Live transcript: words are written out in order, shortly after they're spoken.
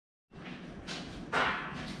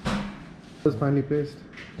It was finally placed.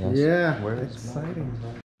 Yes. Yeah. Where is exciting.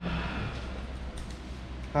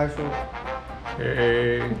 Hi, Phil.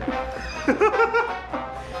 Hey.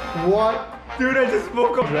 What? Dude, I just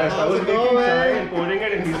woke up dressed. I was making chai and pouring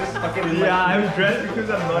it and he's just fucking in Yeah, I'm dressed because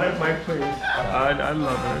I'm not at my place. I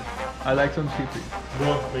love it. I like some CP.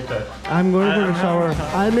 Go, make that. I'm going for a shower.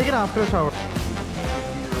 I'll make it after a shower.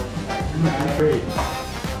 Great.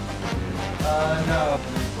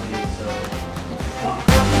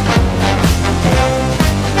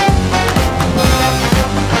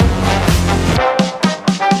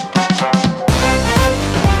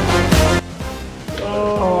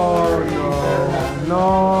 No.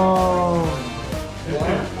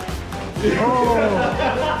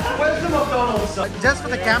 Just for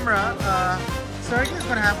the camera, Sergey is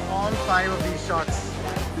gonna have all 5 of these shots.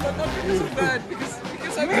 But not because of that,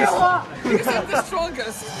 because I'm the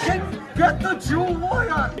strongest. Get the jewel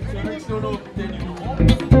warrior!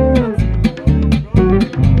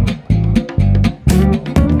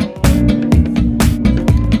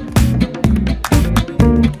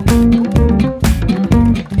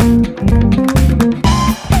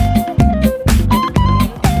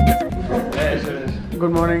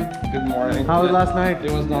 Good morning. Good morning. How was last night?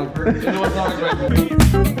 It was not great. It was not great.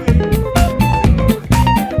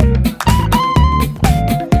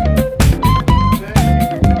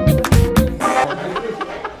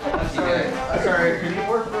 Sorry, can you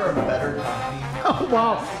work for a better company? Oh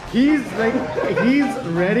wow, he's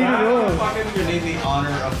ready to roll. You need the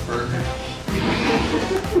honor of burger.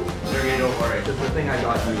 Sergey, don't worry. The thing I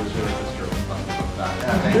got you was really just driven from that.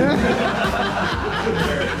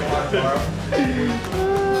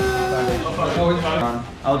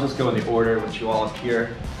 I'll just go in the order which you all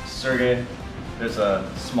appear. Sergey, there's a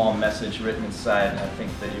small message written inside, and I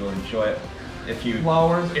think that you will enjoy it. If you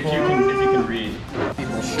can read.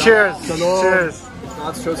 Cheers! Cheers!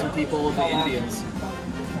 God's chosen people of the Indians.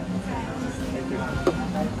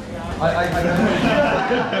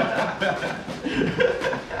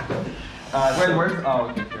 Where's oh,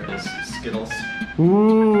 okay, here it is. Skittles.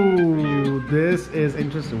 Ooh, this is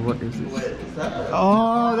interesting. What is this? Wait, is that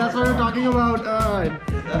Oh, that's what we're talking about.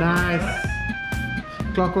 Nice.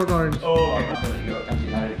 Clockwork Orange. Oh, there you go.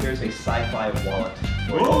 Empty-handed. Here's a sci-fi wallet.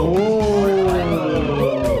 Oh.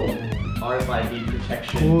 RFID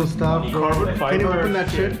protection. Cool stuff. Carbon fiber. Can you open that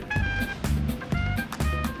shit?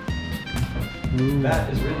 Ooh. That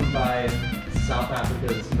is written by South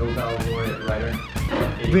Africa's Nobel laureate writer.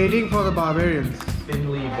 Waiting for the barbarians.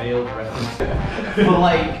 Thinly veiled reference. For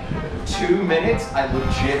like 2 minutes, I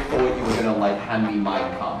legit thought you were gonna like hand me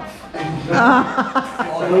Mein Kampf.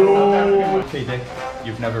 Okay, Dick,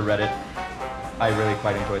 you've never read it. I really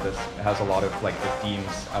quite enjoyed this. It has a lot of like the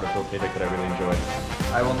themes out of Phil Dick that I really enjoyed.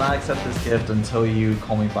 I will not accept this gift until you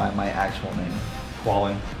call me by my actual name.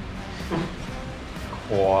 Qualin.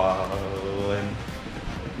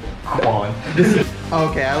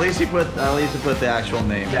 Okay, at least you put the actual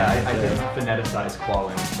name. Yeah, I did phoneticize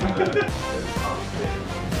Qualin.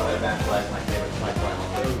 So I evangelized my favorite sci-fi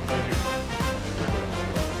novel.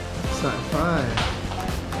 Sci-fi.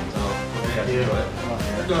 So, hope you guys enjoy it.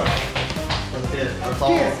 Let's do it. Let's all.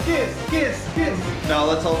 Kiss. No,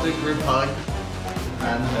 let's all do group hug.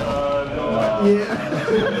 And Yeah.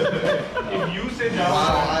 If you say down.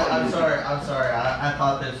 wow, I'm sorry. I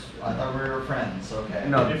thought we were friends. Okay.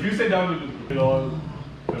 No, If you say down, it all.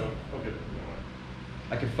 No, okay.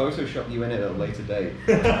 I could Photoshop you in it at a later date.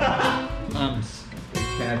 It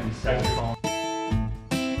can't be Thank you. so.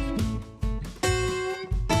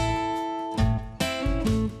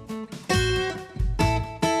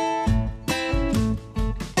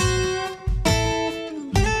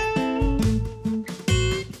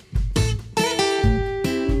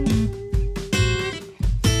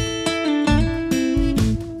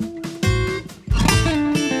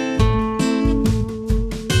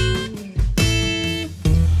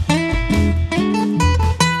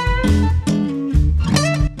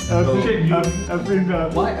 I've been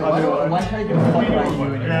Why can't I get a fuck about you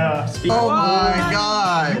in Yeah. Oh my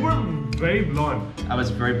god. You were very blonde. I was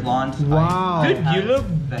very blonde. Wow. Dude, you look.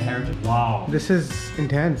 The heritage. Wow. This is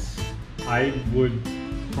intense. I would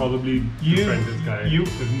probably befriend this guy.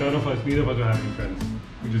 Because neither of us are having friends.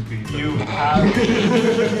 We just be. You have.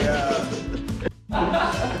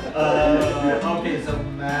 Okay, so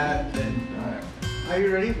Matt and. Are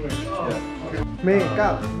you ready?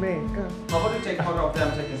 Makeup. How about you take a photo of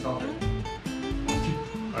them taking selfie?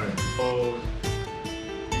 Alright, so.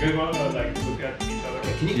 You guys want to like look at each other?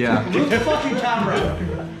 Can you Move the fucking camera.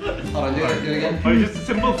 Hold on, do it again. Or just a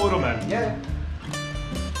simple photo, man. Yeah.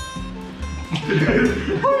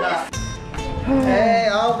 Hey,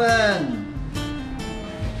 Alvin.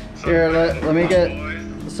 Here, let me get.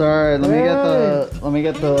 Sorry, let me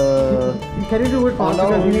get the. Can you do it fast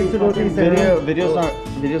because he needs to go to his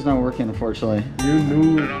Video's not working, unfortunately. You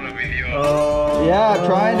knew. Yeah, I'm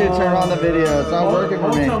trying to turn on the video. It's not working for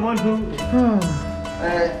me. Someone who.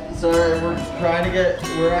 Sorry,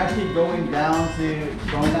 we're actually going down the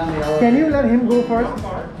elevator. Can you let him go first?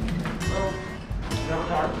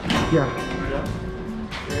 Yeah.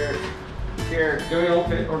 Here, do we all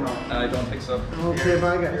fit or not? I don't think so. Okay,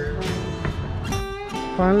 bye guys.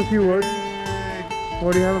 Final few words.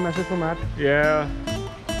 What do you have a message for Matt? Yeah.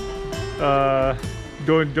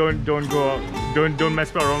 Don't go. Don't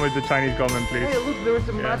mess around with the Chinese government, please. Hey, look, there was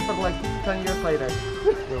a Matt, but like 10 years later.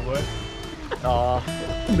 Wait, what?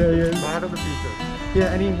 There he is. Matt of the future.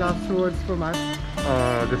 Yeah, any last words for Matt?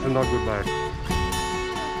 This is not good, Matt.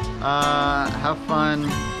 Have fun.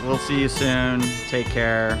 We'll see you soon. Take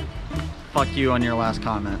care. Fuck you on your last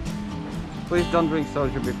comment. Please don't drink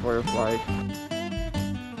soju before you fly.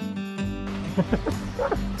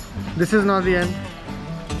 This is not the end.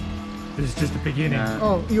 This is just the beginning.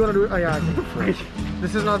 Oh, you wanna do it? Oh yeah, okay.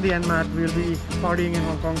 This is not the end, Matt. We'll be partying in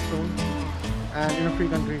Hong Kong soon. And in a free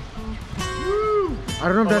country. I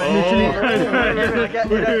don't know if that's mutually...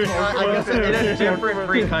 I guess in a different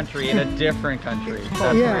free country. In a different country.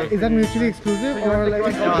 That's yeah, right. is that mutually exclusive or like...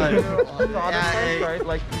 Right?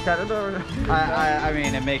 Like Canada or... I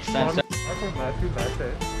mean, it makes sense. Reverend Matthew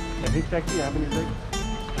Bassett. And he checked the app and he's like,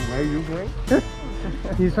 where are you going?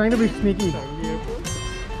 He's trying to be sneaky.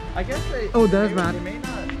 I guess they... Oh, there's Matt. They may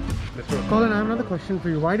not. Colin, I have another question for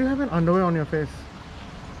you. Why do you have an underwear on your face?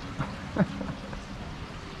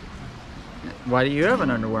 Why do you have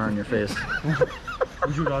an underwear on your face?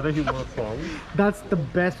 Would you rather he wore thongs? That's the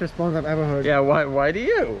best response I've ever heard. Yeah, why do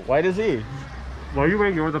you? Why does he? Why are you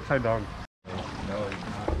wearing yours upside down? I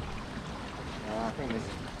think this is...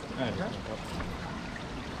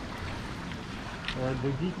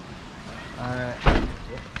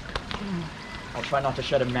 I'll try not to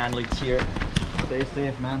shed a manly tear. Stay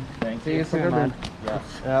safe, man. Thank See you soon, man. Yep.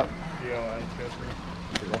 Yeah,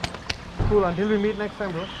 Cool, until we meet next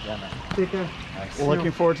time, bro. Yeah, man. Take care. We're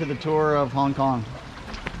looking forward to the tour of Hong Kong.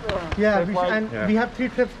 Yeah, we have 3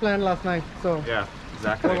 trips planned last night. So Yeah,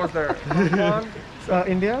 exactly. What was there? Hong Kong,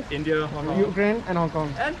 India, India, Hong Kong, Ukraine, and Hong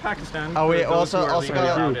Kong. and Pakistan. Oh, we for those also who are legally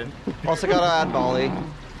allowed in. gotta add Bali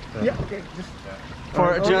Yeah, okay.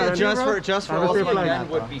 for okay, just for Have a us safe like flight. that.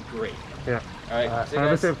 Would be great. Yeah. All right. See you Have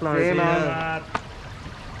a guys. safe flight. See you, man.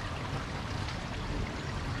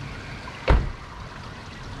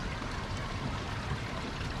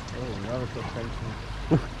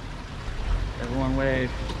 Everyone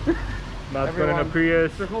wave. Matt's got in a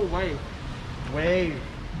Prius. The whole way. Wave.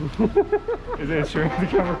 Is it showing the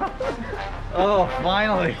camera? Oh,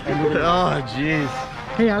 finally. Oh, jeez.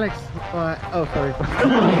 Hey, Alex. Oh, sorry.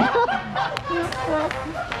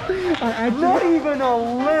 Not even a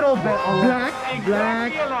little bit.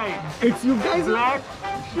 Black. It's you guys. Black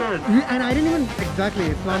shirt. And I didn't even exactly.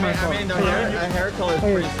 It's not my fault. I mean, the hair color is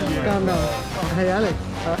Hey, pretty similar. calm down. Hey, Alex.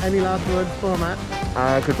 Any last words for Matt?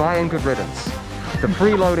 Goodbye and good riddance. The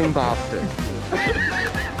freeloading bastard.